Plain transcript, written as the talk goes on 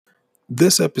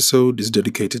This episode is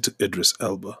dedicated to Idris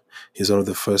Elba. He's one of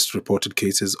the first reported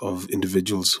cases of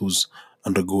individuals who's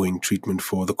undergoing treatment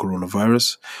for the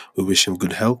coronavirus. We wish him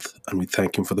good health and we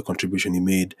thank him for the contribution he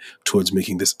made towards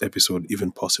making this episode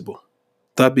even possible.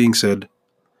 That being said,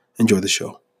 enjoy the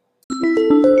show.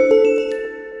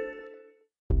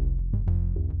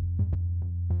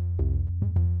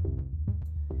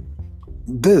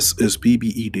 This is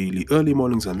PBE Daily, early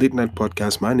mornings and late night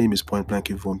podcast. My name is Point Blank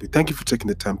Ivombi. Thank you for taking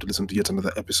the time to listen to yet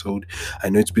another episode. I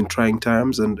know it's been trying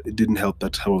times and it didn't help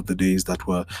that some of the days that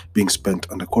were being spent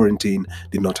under quarantine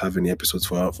did not have any episodes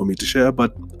for me to share.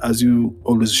 But as you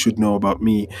always should know about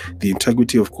me, the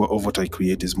integrity of what I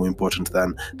create is more important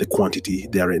than the quantity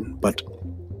therein. But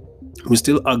we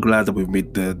still are glad that we've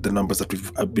made the numbers that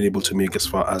we've been able to make as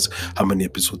far as how many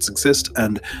episodes exist,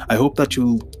 and I hope that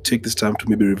you'll take this time to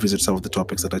maybe revisit some of the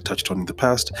topics that I touched on in the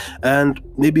past and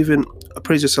maybe even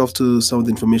appraise yourself to some of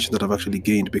the information that I've actually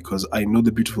gained, because I know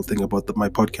the beautiful thing about my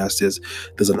podcast is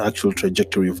there's an actual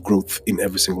trajectory of growth in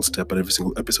every single step and every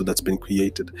single episode that's been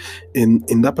created.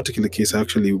 In that particular case, I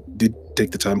actually did take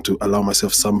the time to allow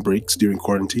myself some breaks during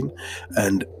quarantine,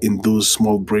 and in those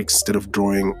small breaks, instead of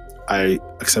drawing, I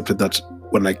accepted that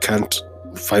when I can't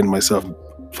find myself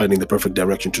finding the perfect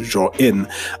direction to draw in,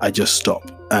 I just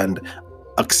stop. And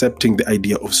accepting the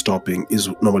idea of stopping is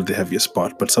normally the heaviest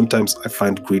part, but sometimes I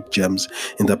find great gems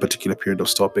in that particular period of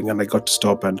stopping. And I got to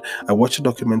stop and I watched a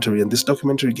documentary, and this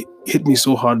documentary hit me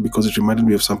so hard because it reminded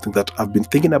me of something that I've been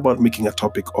thinking about making a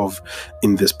topic of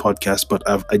in this podcast, but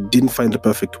I didn't find the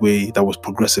perfect way that was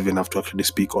progressive enough to actually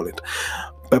speak on it.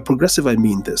 By progressive, I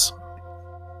mean this.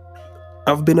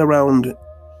 I've been around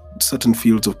certain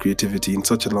fields of creativity in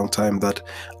such a long time that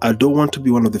I don't want to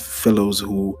be one of the fellows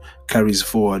who carries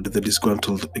forward the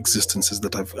disgruntled existences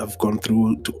that I've gone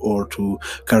through or to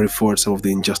carry forward some of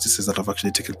the injustices that have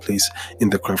actually taken place in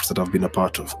the crafts that I've been a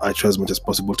part of. I try as much as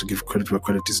possible to give credit where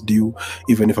credit is due,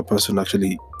 even if a person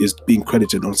actually is being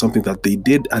credited on something that they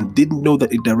did and didn't know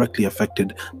that it directly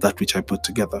affected that which I put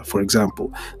together. For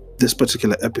example, this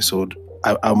particular episode,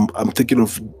 I'm thinking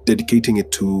of dedicating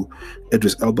it to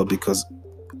Idris Elba because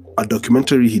a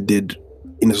documentary he did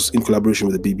in collaboration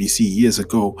with the BBC years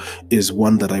ago is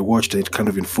one that I watched, and it kind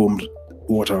of informed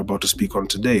what I'm about to speak on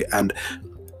today. And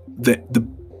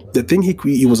the thing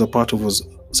he was a part of was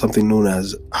something known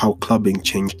as How Clubbing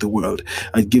Changed the World.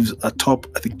 It gives a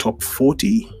top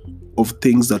 40 of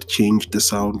things that changed the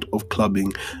sound of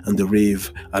clubbing and the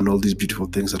rave and all these beautiful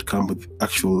things that come with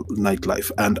actual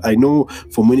nightlife. And I know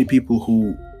for many people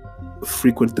who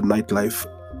frequent the nightlife,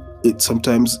 it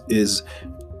sometimes is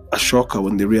a shocker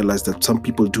when they realize that some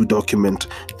people do document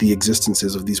the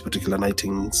existences of these particular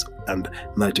nightings and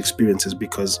night experiences,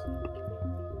 because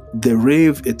the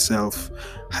rave itself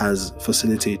has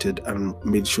facilitated and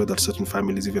made sure that certain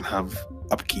families even have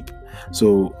upkeep.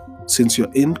 So since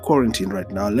you're in quarantine right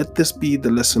now, let this be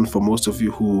the lesson for most of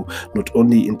you who not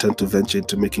only intend to venture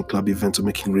into making club events or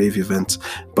making rave events,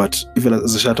 but even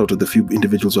as a shout out to the few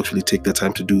individuals who actually take the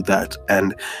time to do that.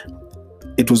 And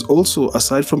it was also,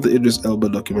 aside from the Idris Elba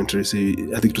documentary,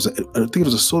 I think it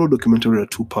was a solo documentary, or a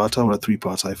 2-parter or a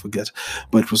 3-parter, I forget,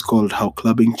 but it was called How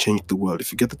Clubbing Changed the World.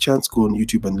 If you get the chance, go on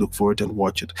YouTube and look for it and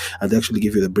watch it. And they actually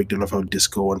give you the breakdown of how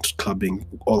disco and clubbing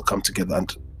all come together,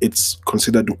 and it's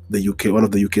considered one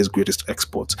of the UK's greatest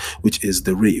exports, which is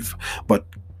the rave. But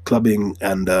clubbing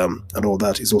and all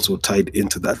that is also tied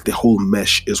into that. The whole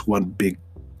mesh is one big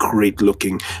great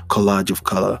looking collage of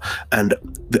color. And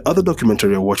the other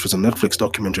documentary I watched was a Netflix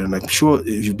documentary, and I'm sure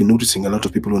you've been noticing a lot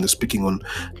of people when they're speaking on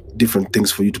different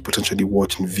things for you to potentially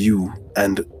watch and view,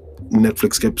 and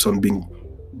Netflix keeps on being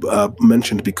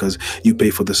mentioned because you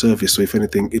pay for the service. So if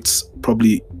anything, it's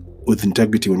probably with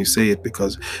integrity when you say it,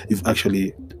 because you've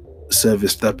actually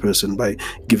serviced that person by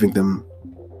giving them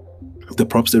the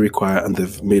props they require, and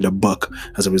they've made a buck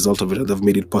as a result of it, and they've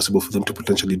made it possible for them to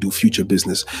potentially do future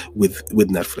business with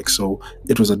Netflix. So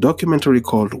it was a documentary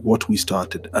called What We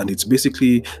Started, and it's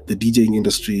basically the DJing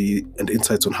industry and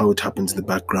insights on how it happens in the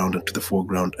background and to the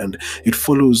foreground, and it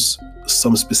follows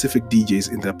some specific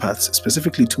DJs in their paths,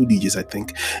 specifically 2 DJs, I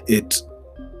think.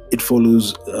 It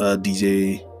follows a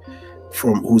DJ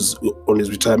who's on his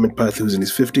retirement path, who's in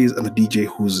his 50s, and a DJ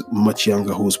who's much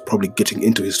younger, who's probably getting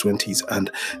into his 20s,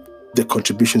 and the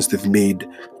contributions they've made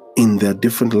in their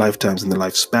different lifetimes and the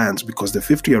lifespans, because the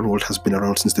 50-year-old has been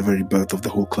around since the very birth of the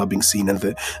whole clubbing scene and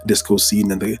the disco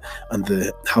scene and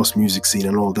the house music scene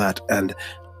and all that. And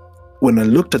when I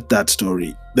looked at that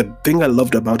story, the thing I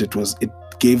loved about it was it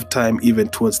gave time even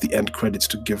towards the end credits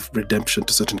to give redemption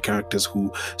to certain characters who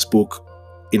spoke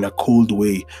in a cold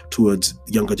way towards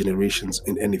younger generations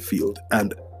in any field.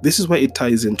 And this is where it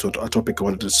ties into a topic I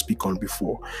wanted to speak on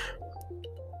before.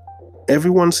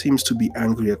 everyone seems to be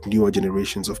angry at newer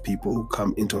generations of people who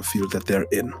come into a field that they're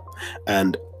in.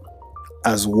 And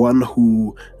as one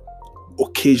who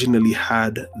occasionally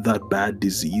had that bad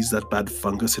disease, that bad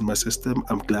fungus in my system,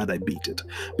 I'm glad I beat it.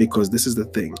 Because this is the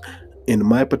thing. In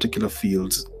my particular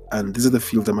fields, and this is the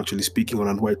field I'm actually speaking on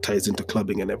and why it ties into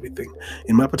clubbing and everything.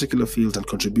 In my particular fields and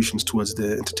contributions towards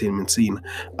the entertainment scene,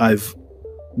 I've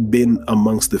been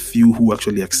amongst the few who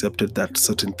actually accepted that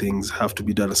certain things have to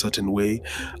be done a certain way.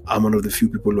 I'm one of the few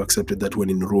people who accepted that when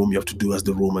in Rome you have to do as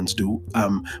the Romans do.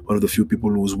 I'm one of the few people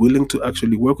who's willing to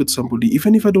actually work with somebody,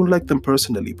 even if I don't like them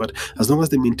personally, but as long as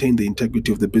they maintain the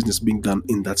integrity of the business being done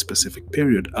in that specific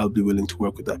period, I'll be willing to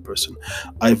work with that person.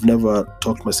 I've never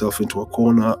talked myself into a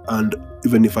corner, and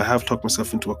even if I have talked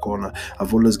myself into a corner,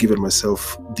 I've always given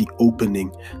myself the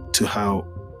opening to how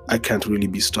I can't really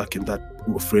be stuck in that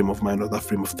frame of mind or that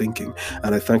frame of thinking.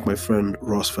 And I thank my friend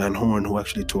Ross Van Horn, who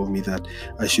actually told me that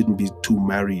I shouldn't be too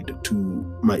married to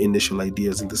my initial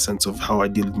ideas in the sense of how I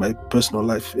deal with my personal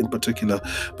life in particular,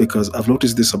 because I've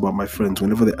noticed this about my friends.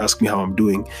 Whenever they ask me how I'm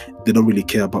doing, they don't really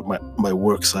care about my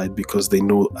work side, because they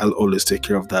know I'll always take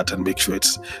care of that and make sure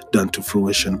it's done to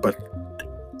fruition. But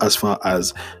as far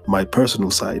as my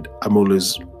personal side, I'm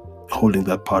always holding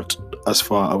that part as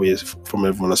far away from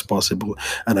everyone as possible,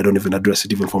 and I don't even address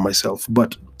it even for myself.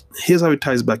 But here's how it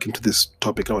ties back into this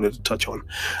topic I wanted to touch on.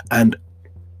 And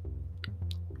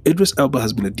Idris Elba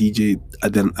has been a DJ,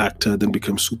 and then actor, then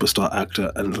became superstar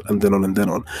actor, and then on and then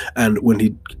on. And when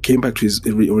he came back to his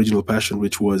original passion,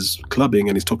 which was clubbing,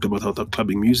 and he talked about how the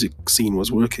clubbing music scene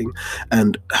was working,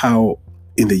 and how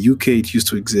in the UK it used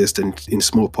to exist and in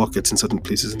small pockets in certain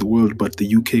places in the world, but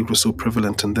the UK was so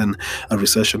prevalent, and then a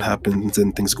recession happens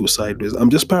and things go sideways. I'm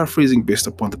just paraphrasing based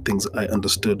upon the things I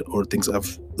understood or things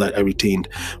I retained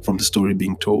from the story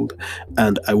being told.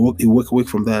 And you work away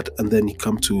from that, and then you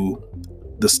come to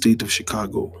the state of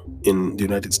Chicago in the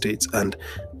United States, and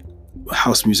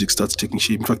house music starts taking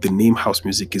shape. In fact, the name house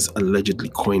music is allegedly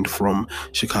coined from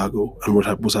Chicago and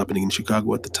what was happening in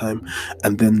Chicago at the time.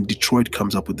 And then Detroit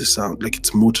comes up with the sound, like it's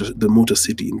the Motor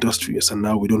City Industrious. And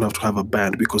now we don't have to have a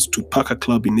band, because to pack a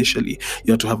club initially,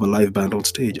 you have to have a live band on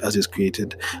stage, as is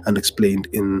created and explained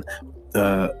in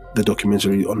the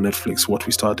documentary on Netflix, What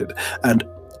We Started. And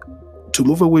to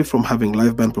move away from having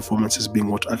live band performances being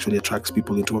what actually attracts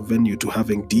people into a venue to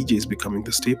having DJs becoming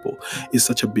the staple is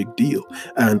such a big deal.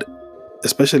 And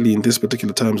especially in these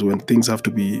particular times when things have to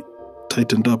be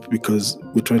tightened up because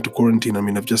we're trying to quarantine. I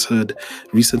mean, I've just heard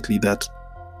recently that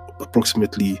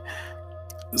approximately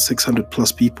 600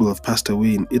 plus people have passed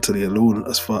away in Italy alone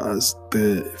as far as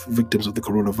the victims of the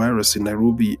coronavirus.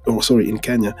 In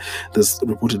Kenya, there's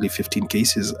reportedly 15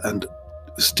 cases, and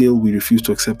still we refuse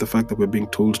to accept the fact that we're being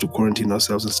told to quarantine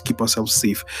ourselves and keep ourselves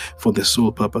safe for the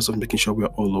sole purpose of making sure we're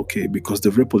all okay, because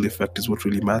the ripple effect is what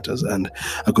really matters. And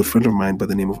a good friend of mine by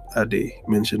the name of Ade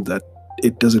mentioned that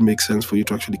it doesn't make sense for you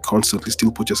to actually constantly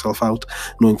still put yourself out,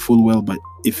 knowing full well, but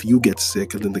if you get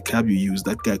sick and then the cab you use,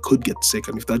 that guy could get sick,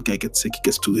 and if that guy gets sick, he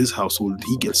gets to his household,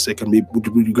 he gets sick, and maybe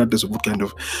regardless of what kind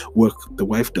of work the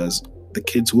wife does, the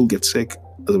kids will get sick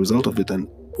as a result of it. And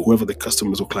whoever the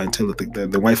customers or clientele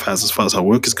that the wife has as far as her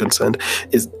work is concerned,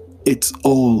 it's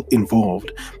all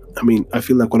involved. I mean, I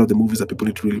feel like one of the movies that people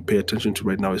need to really pay attention to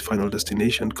right now is Final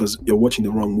Destination, because you're watching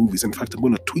the wrong movies. In fact, I'm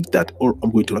going to tweet that, or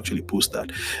I'm going to actually post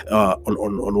that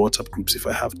on WhatsApp groups if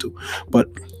I have to. But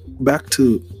back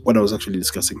to what I was actually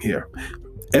discussing here.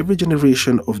 Every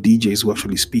generation of DJs who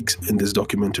actually speaks in these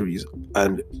documentaries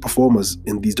and performers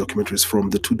in these documentaries, from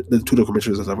the two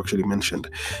documentaries that I've actually mentioned,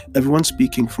 everyone's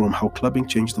speaking from how clubbing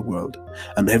changed the world,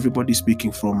 and everybody's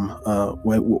speaking from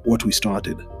what we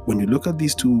started. When you look at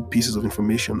these two pieces of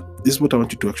information, this is what I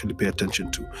want you to actually pay attention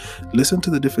to. Listen to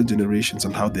the different generations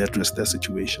and how they address their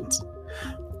situations.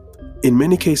 In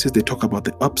many cases, they talk about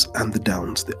the ups and the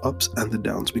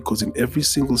downs, because in every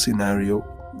single scenario,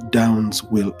 downs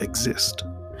will exist.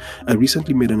 I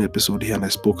recently made an episode here and I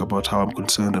spoke about how I'm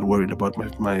concerned and worried about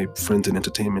my friends in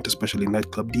entertainment, especially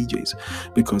nightclub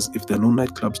DJs, because if there are no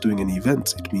nightclubs doing any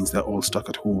events, it means they're all stuck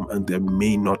at home and they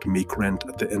may not make rent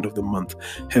at the end of the month.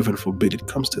 Heaven forbid it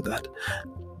comes to that.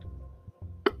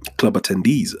 Club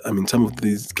attendees, I mean, some of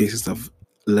these cases have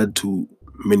led to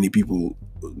many people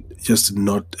just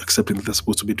not accepting that they're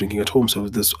supposed to be drinking at home. So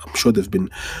I'm sure there've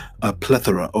been a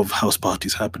plethora of house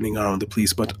parties happening around the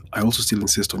place, but I also still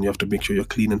insist on you have to make sure you're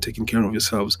clean and taking care of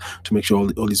yourselves to make sure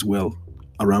all is well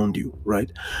around you,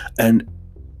 right? And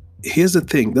here's the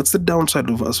thing, that's the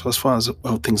downside of us as far as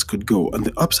how things could go. And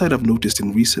the upside I've noticed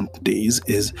in recent days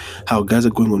is how guys are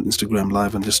going on Instagram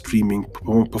Live and just streaming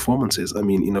performances. I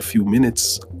mean, in a few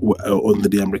minutes on the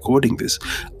day I'm recording this,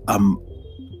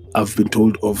 I've been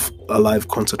told of a live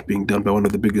concert being done by one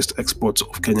of the biggest exports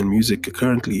of Kenyan music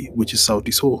currently, which is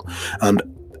Sauti Sol. And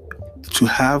to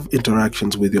have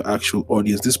interactions with your actual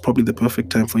audience, this is probably the perfect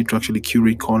time for you to actually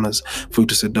curate corners, for you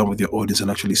to sit down with your audience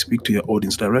and actually speak to your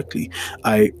audience directly.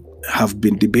 I have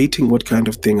been debating what kind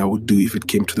of thing I would do if it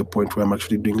came to the point where I'm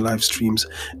actually doing live streams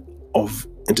of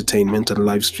entertainment and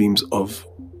live streams of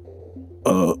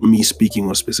me speaking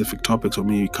on specific topics, or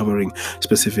me covering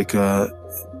specific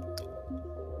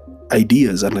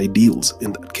ideas and ideals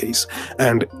in that case.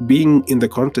 And being in the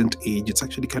content age, it's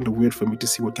actually kind of weird for me to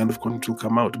see what kind of content will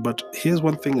come out. But here's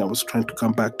one thing I was trying to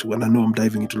come back to, and I know I'm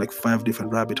diving into like 5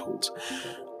 different rabbit holes.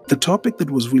 The topic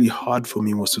that was really hard for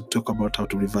me was to talk about how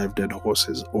to revive dead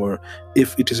horses, or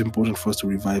if it is important for us to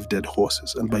revive dead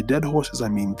horses. And by dead horses, I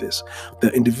mean this: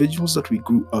 the individuals that we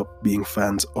grew up being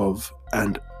fans of,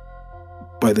 and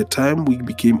by the time we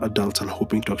became adults and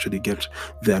hoping to actually get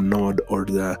their nod or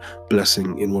their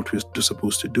blessing in what we're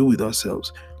supposed to do with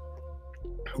ourselves,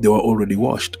 they were already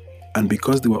washed. And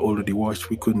because they were already washed,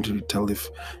 we couldn't really tell if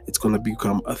it's going to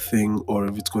become a thing or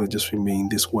if it's going to just remain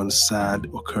this one sad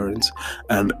occurrence.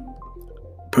 And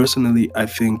personally, I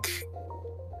think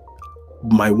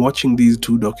my watching these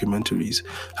 2 documentaries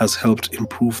has helped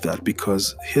improve that,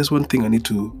 because here's one thing I need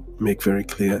to make very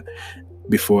clear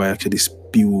before I actually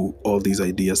spew all these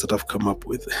ideas that I've come up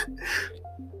with.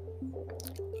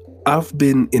 I've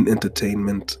been in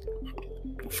entertainment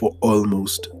for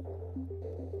almost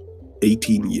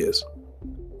 18 years.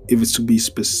 If it's to be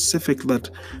specific that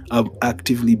I'm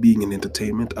actively being in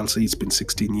entertainment, I'll say it's been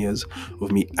 16 years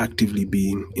of me actively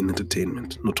being in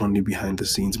entertainment. Not only behind the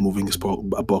scenes, moving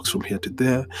a box from here to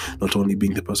there, not only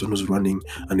being the person who's running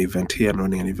an event here and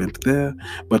running an event there,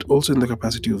 but also in the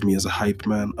capacity of me as a hype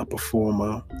man, a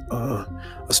performer,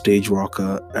 a stage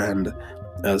rocker, and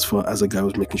as far as a guy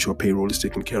who's making sure payroll is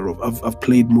taken care of. I've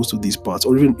played most of these parts,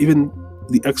 or even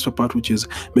the extra part, which is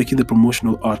making the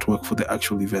promotional artwork for the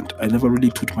actual event. I never really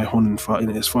toot my horn in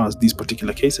as far as these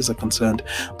particular cases are concerned,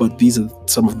 but these are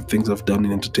some of the things I've done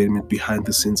in entertainment behind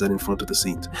the scenes and in front of the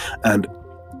scenes. And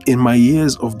in my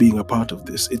years of being a part of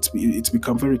this, it's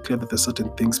become very clear that there's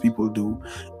certain things people do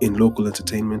in local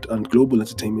entertainment and global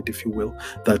entertainment, if you will,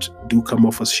 that do come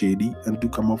off as shady and do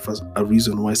come off as a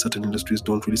reason why certain industries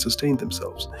don't really sustain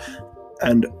themselves.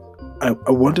 And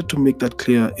I wanted to make that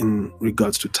clear in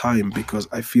regards to time, because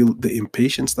I feel the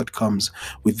impatience that comes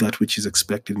with that which is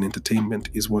expected in entertainment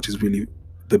is what is really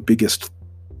the biggest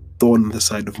thorn in the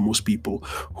side of most people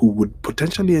who would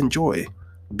potentially enjoy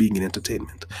being in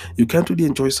entertainment. You can't really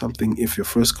enjoy something if your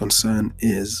first concern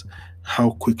is,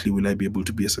 how quickly will I be able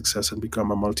to be a success and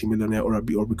become a multimillionaire or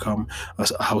become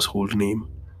a household name?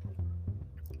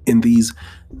 In these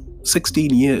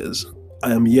 16 years,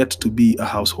 I am yet to be a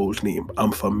household name.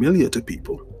 I'm familiar to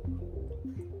people,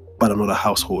 but I'm not a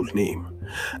household name.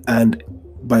 And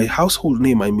by household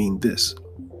name, I mean this: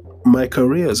 my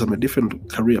careers and my different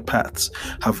career paths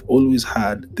have always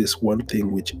had this one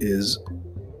thing, which is,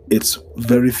 it's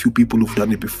very few people who've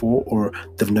done it before, or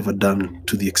they've never done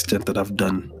to the extent that I've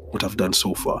done what I've done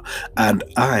so far. And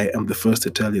I am the first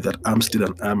to tell you that I'm still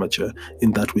an amateur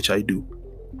in that which I do.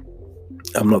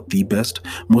 I'm not the best.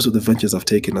 Most of the ventures I've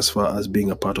taken as far as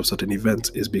being a part of certain events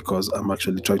is because I'm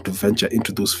actually trying to venture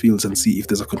into those fields and see if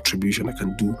there's a contribution I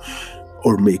can do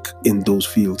or make in those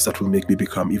fields that will make me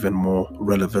become even more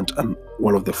relevant and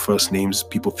one of the first names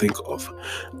people think of.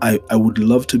 I would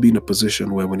love to be in a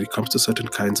position where when it comes to certain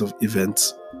kinds of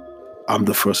events, I'm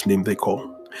the first name they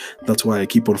call. That's why I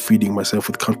keep on feeding myself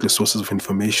with countless sources of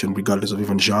information, regardless of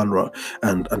even genre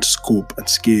and scope and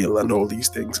scale and all these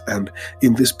things. And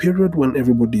in this period when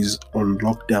everybody's on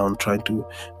lockdown trying to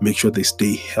make sure they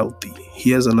stay healthy,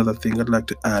 here's another thing I'd like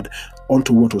to add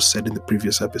onto what was said in the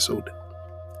previous episode.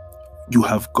 You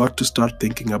have got to start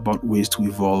thinking about ways to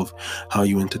evolve how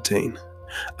you entertain.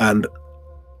 And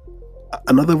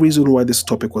another reason why this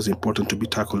topic was important to be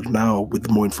tackled now with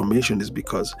more information is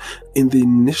because in the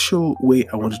initial way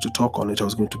I wanted to talk on it, I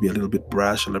was going to be a little bit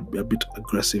brash and a bit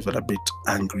aggressive and a bit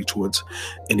angry towards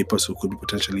any person who could be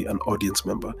potentially an audience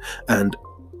member. And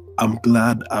I'm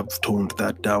glad I've toned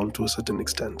that down to a certain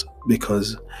extent,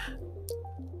 because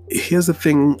here's the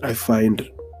thing I find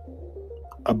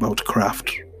about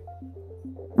craft,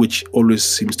 which always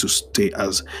seems to stay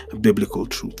as a biblical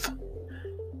truth.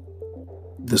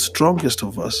 The strongest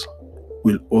of us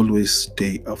will always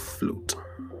stay afloat.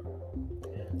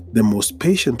 The most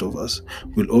patient of us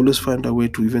will always find a way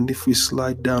to, even if we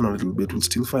slide down a little bit, we'll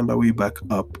still find our way back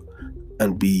up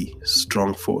and be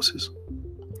strong forces.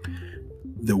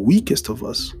 The weakest of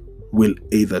us will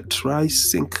either try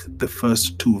sink the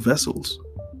first 2 vessels,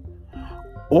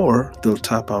 or they'll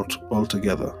tap out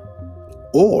altogether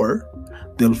or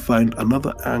they'll find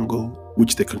another angle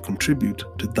which they can contribute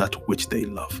to that which they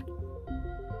love.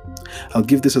 I'll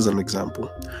give this as an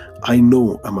example. I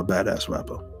know I'm a badass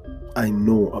rapper. I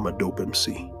know I'm a dope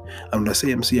MC. And when I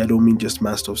say MC, I don't mean just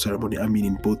master of ceremony. I mean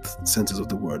in both senses of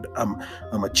the word.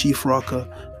 I'm a chief rocker,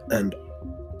 and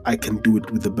I can do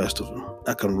it with the best of them.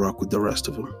 I can rock with the rest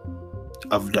of them.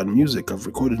 I've done music, I've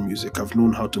recorded music, I've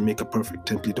known how to make a perfect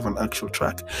template of an actual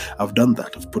track. I've done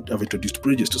that. I've introduced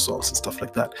bridges to songs and stuff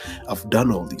like that. I've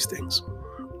done all these things.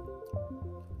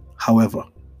 However,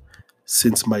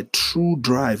 since my true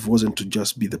drive wasn't to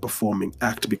just be the performing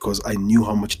act, because I knew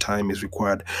how much time is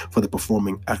required for the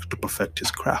performing act to perfect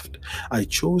his craft, I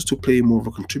chose to play more of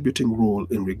a contributing role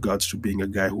in regards to being a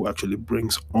guy who actually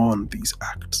brings on these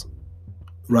acts.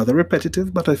 Rather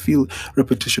repetitive, but I feel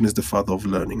repetition is the father of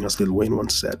learning, as Lil Wayne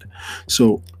once said.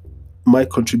 So my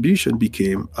contribution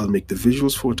became, I'll make the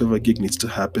visuals for whatever gig needs to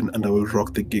happen, and I will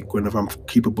rock the gig whenever I'm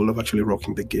capable of actually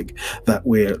rocking the gig. That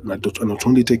way, I not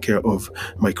only take care of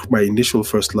my initial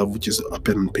first love, which is a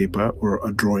pen and paper or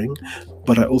a drawing,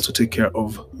 but I also take care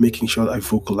of making sure that I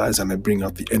vocalize and I bring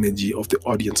out the energy of the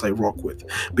audience I rock with.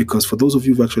 Because for those of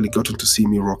you who've actually gotten to see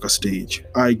me rock a stage,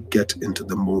 I get into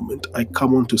the moment. I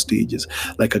come onto stages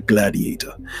like a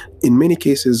gladiator. In many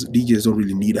cases, DJs don't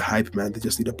really need a hype man. They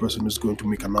just need a person who's going to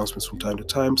make announcements from time to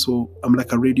time. So I'm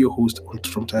like a radio host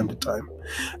from time to time.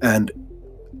 And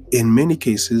in many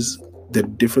cases, the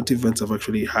different events I've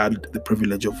actually had the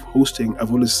privilege of hosting,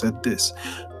 I've always said this: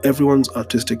 everyone's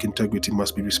artistic integrity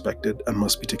must be respected and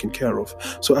must be taken care of.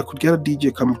 So I could get a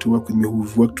DJ coming to work with me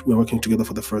we're working together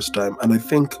for the first time. And I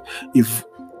think if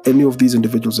any of these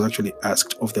individuals actually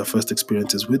asked of their first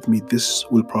experiences with me, this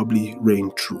will probably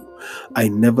reign true. I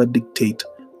never dictate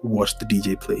what the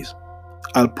DJ plays.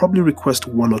 I'll probably request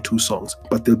 1 or 2 songs,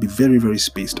 but they'll be very, very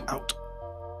spaced out.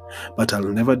 But I'll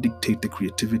never dictate the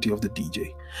creativity of the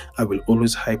DJ. I will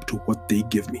always hype to what they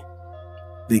give me.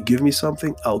 They give me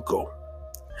something, I'll go.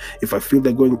 If I feel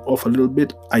they're going off a little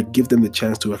bit, I give them the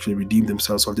chance to actually redeem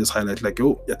themselves. I'll just highlight like,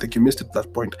 oh, I think you missed it at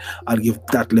that point. I'll give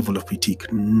that level of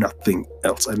critique, nothing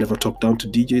else. I never talk down to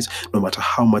DJs, no matter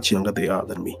how much younger they are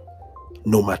than me.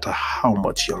 No matter how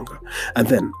much younger. And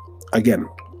then, again,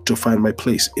 to find my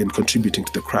place in contributing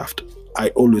to the craft, I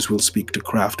always will speak to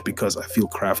craft, because I feel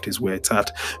craft is where it's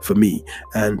at for me.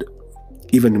 And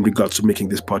even in regards to making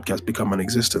this podcast become an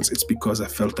existence, it's because I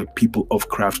felt like people of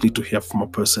craft need to hear from a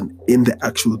person in the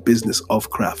actual business of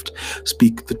craft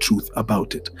speak the truth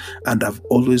about it. And I've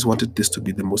always wanted this to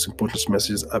be the most important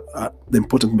message, the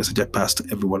important message I pass to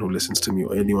everyone who listens to me,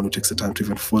 or anyone who takes the time to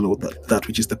even follow that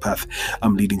which is the path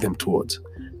I'm leading them towards.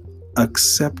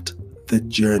 Accept the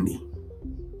journey.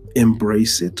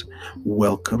 Embrace it,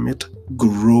 welcome it,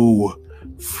 grow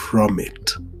from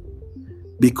it.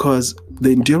 Because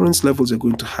the endurance levels you're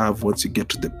going to have once you get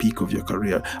to the peak of your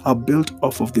career are built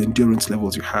off of the endurance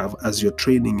levels you have as you're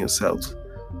training yourself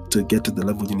to get to the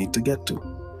level you need to get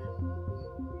to.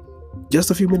 Just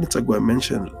a few minutes ago, I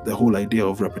mentioned the whole idea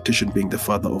of repetition being the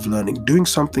father of learning. Doing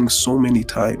something so many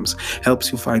times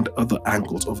helps you find other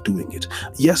angles of doing it.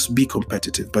 Yes, be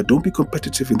competitive, but don't be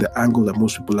competitive in the angle that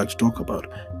most people like to talk about.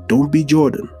 Don't be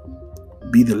Jordan.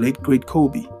 Be the late, great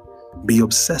Kobe. Be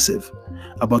obsessive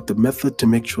about the method to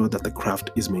make sure that the craft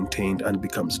is maintained and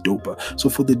becomes doper. So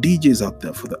for the DJs out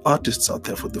there, for the artists out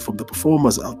there, from the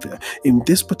performers out there, in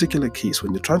this particular case,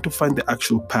 when you're trying to find the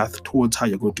actual path towards how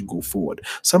you're going to go forward,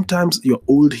 sometimes your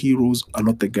old heroes are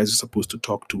not the guys you're supposed to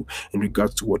talk to in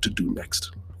regards to what to do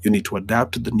next. You need to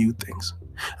adapt to the new things.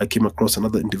 I came across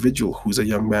another individual who's a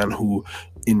young man who,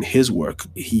 in his work,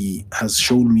 he has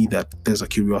shown me that there's a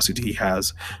curiosity he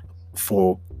has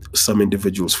for some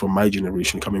individuals from my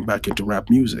generation coming back into rap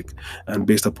music. And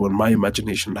based upon my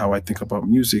imagination, how I think about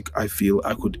music, I feel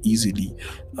I could easily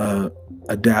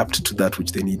adapt to that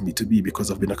which they need me to be, because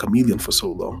I've been a chameleon for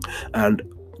so long. And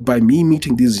by me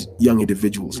meeting these young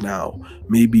individuals now,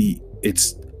 maybe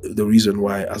it's the reason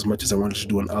why, as much as I wanted to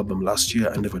do an album last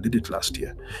year, I never did it last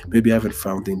year. Maybe I haven't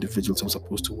found the individuals I'm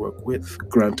supposed to work with.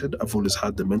 Granted, I've always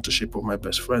had the mentorship of my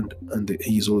best friend, and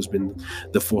he's always been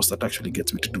the force that actually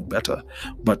gets me to do better.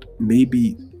 But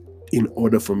maybe in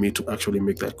order for me to actually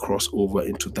make that crossover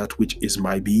into that which is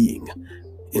my being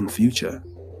in future,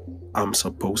 I'm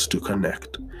supposed to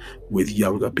connect with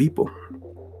younger people,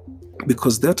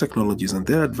 because their technologies and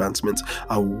their advancements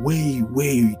are way,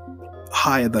 way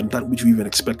higher than that which we even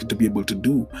expected to be able to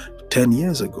do 10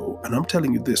 years ago. And I'm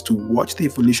telling you this, to watch the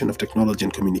evolution of technology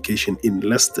and communication in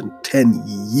less than 10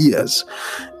 years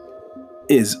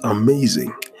is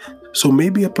amazing. So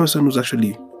maybe a person who's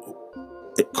actually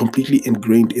completely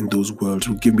ingrained in those worlds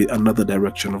will give me another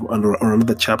direction or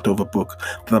another chapter of a book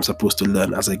that I'm supposed to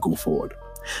learn as I go forward.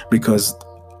 Because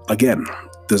again,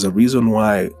 there's a reason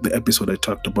why the episode I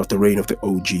talked about the reign of the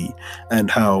OG and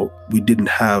how we didn't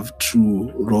have true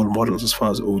role models as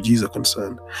far as OGs are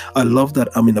concerned. I love that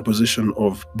I'm in a position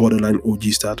of borderline OG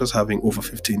status, having over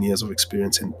 15 years of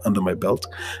experience under my belt,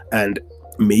 and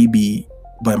maybe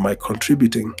by my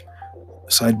contributing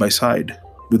side by side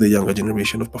with a younger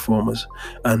generation of performers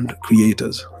and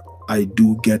creators, I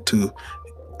do get to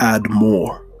add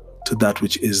more to that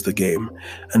which is the game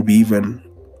and be even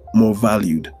more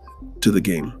valued to the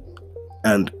game,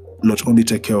 and not only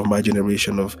take care of my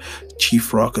generation of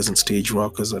chief rockers and stage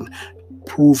rockers and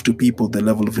prove to people the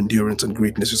level of endurance and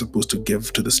greatness you're supposed to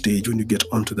give to the stage when you get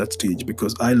onto that stage.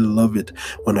 Because I love it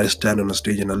when I stand on a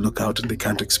stage and I look out and they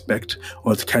can't expect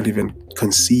or they can't even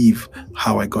conceive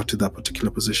how I got to that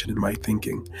particular position in my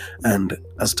thinking. And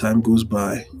as time goes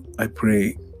by, I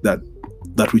pray that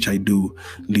that which I do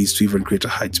leads to even greater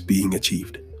heights being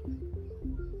achieved.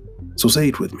 So say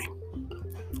it with me.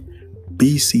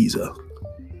 Be Caesar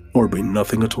or be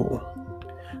nothing at all.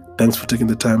 Thanks for taking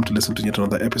the time to listen to yet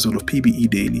another episode of PBE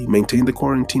Daily. Maintain the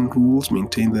quarantine rules,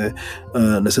 maintain the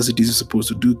necessities you're supposed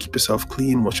to do. Keep yourself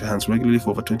clean, wash your hands regularly for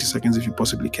over 20 seconds if you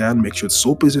possibly can. Make sure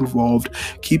soap is involved.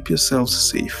 Keep yourselves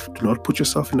safe. Do not put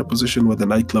yourself in a position where the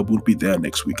nightclub won't be there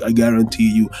next week. I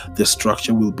guarantee you the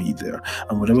structure will be there.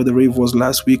 And whatever the rave was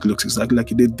last week looks exactly like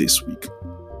it did this week.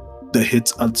 The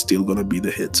hits are still going to be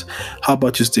the hits. How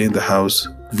about you stay in the house,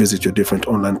 visit your different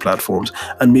online platforms,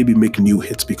 and maybe make new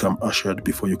hits become ushered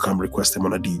before you come request them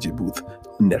on a DJ booth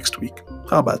next week?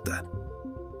 How about that?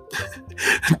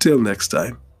 Until next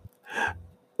time,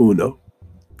 uno.